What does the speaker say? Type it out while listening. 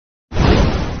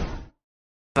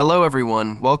Hello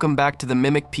everyone, welcome back to the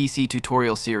Mimic PC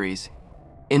tutorial series.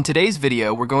 In today's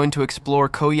video, we're going to explore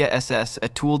Kohya-SS, a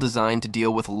tool designed to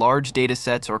deal with large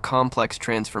datasets or complex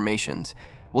transformations.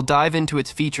 We'll dive into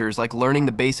its features like learning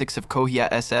the basics of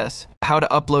Kohya-SS, how to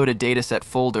upload a dataset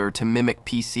folder to Mimic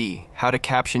PC, how to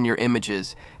caption your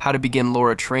images, how to begin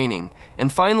LoRa training,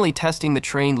 and finally testing the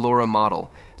trained LoRa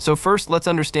model. So first, let's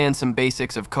understand some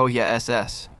basics of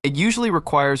Kohya-SS. It usually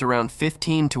requires around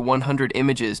 15 to 100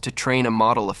 images to train a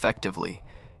model effectively.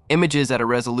 Images at a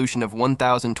resolution of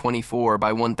 1024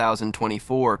 by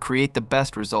 1024 create the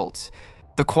best results.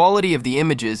 The quality of the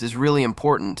images is really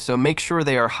important, so make sure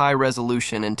they are high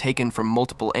resolution and taken from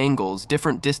multiple angles,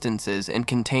 different distances, and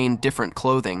contain different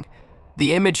clothing.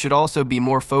 The image should also be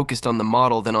more focused on the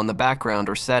model than on the background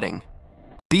or setting.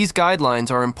 These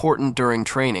guidelines are important during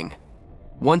training.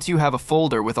 Once you have a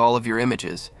folder with all of your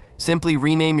images, simply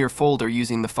rename your folder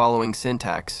using the following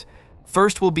syntax.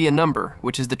 First will be a number,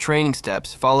 which is the training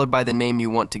steps, followed by the name you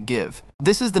want to give.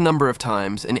 This is the number of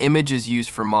times an image is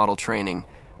used for model training.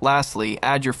 Lastly,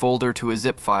 add your folder to a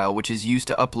zip file, which is used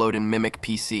to upload in Mimic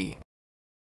PC.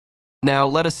 Now,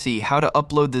 let us see how to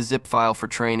upload the zip file for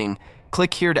training.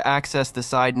 Click here to access the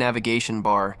side navigation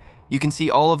bar. You can see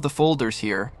all of the folders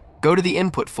here. Go to the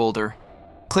input folder,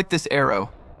 click this arrow,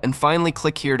 and finally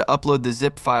click here to upload the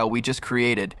zip file we just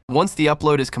created. Once the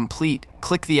upload is complete,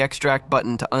 click the extract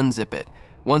button to unzip it.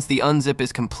 Once the unzip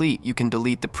is complete, you can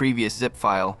delete the previous zip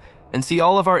file, and see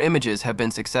all of our images have been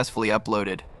successfully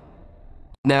uploaded.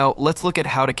 Now, let's look at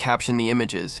how to caption the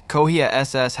images.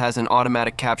 Kohya-SS has an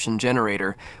automatic caption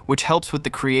generator, which helps with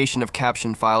the creation of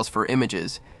caption files for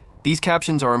images. These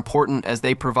captions are important as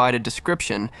they provide a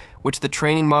description, which the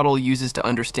training model uses to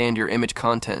understand your image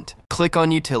content. Click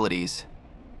on Utilities.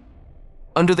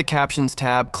 Under the Captions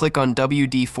tab, click on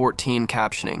WD14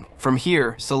 Captioning. From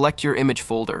here, select your image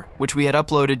folder, which we had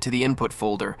uploaded to the input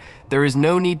folder. There is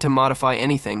no need to modify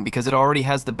anything because it already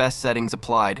has the best settings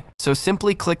applied, so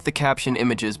simply click the Caption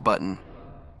Images button.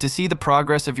 To see the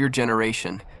progress of your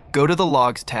generation, go to the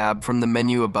Logs tab from the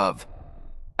menu above.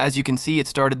 As you can see, it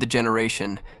started the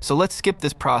generation, so let's skip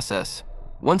this process.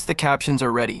 Once the captions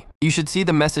are ready, you should see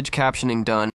the message captioning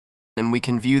done, and we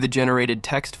can view the generated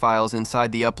text files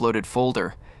inside the uploaded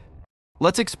folder.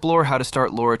 Let's explore how to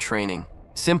start LoRa training.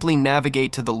 Simply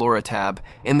navigate to the LoRa tab.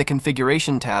 In the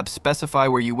Configuration tab, specify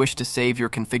where you wish to save your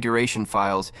configuration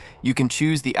files. You can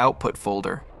choose the Output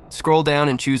folder. Scroll down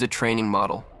and choose a training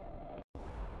model.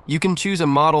 You can choose a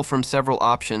model from several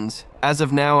options. As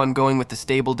of now, I'm going with the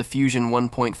Stable Diffusion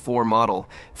 1.4 model.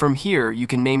 From here, you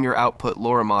can name your output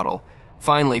LoRa model.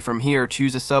 Finally, from here,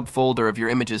 choose a subfolder of your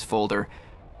images folder.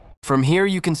 From here,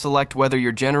 you can select whether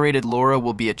your generated LoRa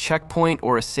will be a checkpoint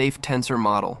or a safe tensor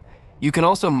model. You can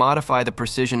also modify the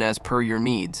precision as per your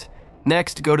needs.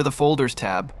 Next, go to the Folders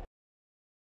tab.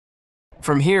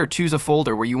 From here, choose a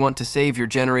folder where you want to save your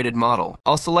generated model.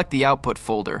 I'll select the Output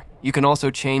folder. You can also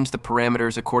change the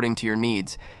parameters according to your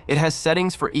needs. It has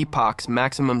settings for epochs,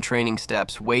 maximum training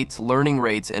steps, weights, learning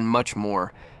rates, and much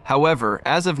more. However,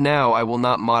 as of now, I will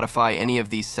not modify any of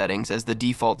these settings as the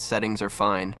default settings are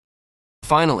fine.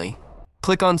 Finally,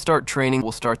 click on Start Training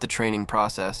will start the training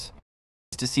process.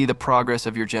 To see the progress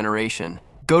of your generation,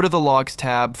 go to the Logs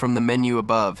tab from the menu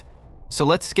above. So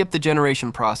let's skip the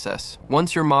generation process.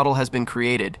 Once your model has been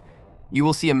created, you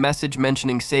will see a message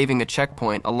mentioning saving a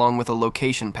checkpoint along with a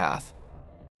location path.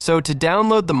 So to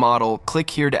download the model,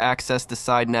 click here to access the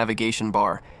side navigation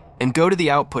bar and go to the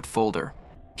Output folder.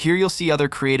 Here you'll see other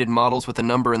created models with a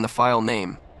number in the file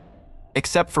name,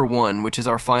 except for one, which is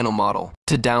our final model.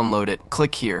 To download it,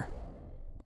 click here.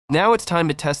 Now it's time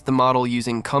to test the model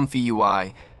using Comfy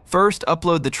UI. First,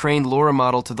 upload the trained LoRa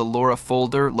model to the LoRa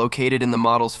folder located in the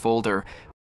Models folder.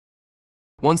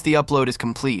 Once the upload is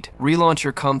complete, relaunch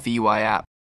your Comfy UI app.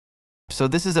 So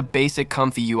this is a basic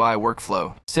Comfy UI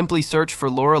workflow. Simply search for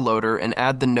LoRa Loader and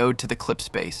add the node to the clip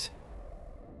space.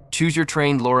 Choose your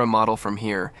trained LoRa model from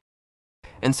here,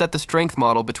 and set the strength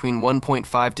model between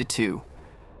 1.5 to 2.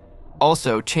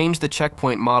 Also, change the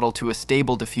checkpoint model to a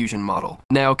Stable Diffusion model.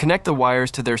 Now, connect the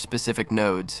wires to their specific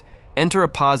nodes. Enter a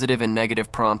positive and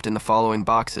negative prompt in the following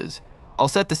boxes. I'll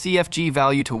set the CFG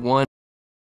value to 1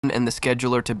 and the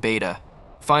scheduler to beta.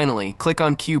 Finally, click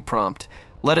on Q prompt.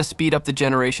 Let us speed up the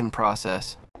generation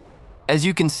process. As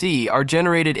you can see, our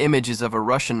generated image is of a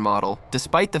Russian model,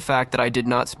 despite the fact that I did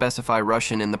not specify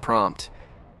Russian in the prompt.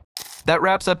 That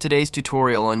wraps up today's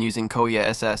tutorial on using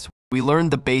Kohya-SS. We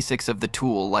learned the basics of the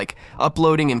tool, like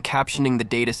uploading and captioning the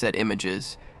dataset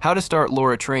images, how to start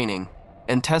LoRa training,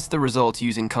 and test the results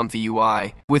using Comfy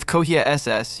UI. With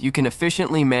Kohya-SS, you can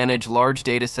efficiently manage large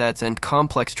datasets and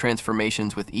complex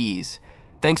transformations with ease.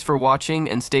 Thanks for watching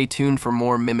and stay tuned for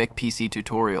more Mimic PC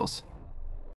tutorials.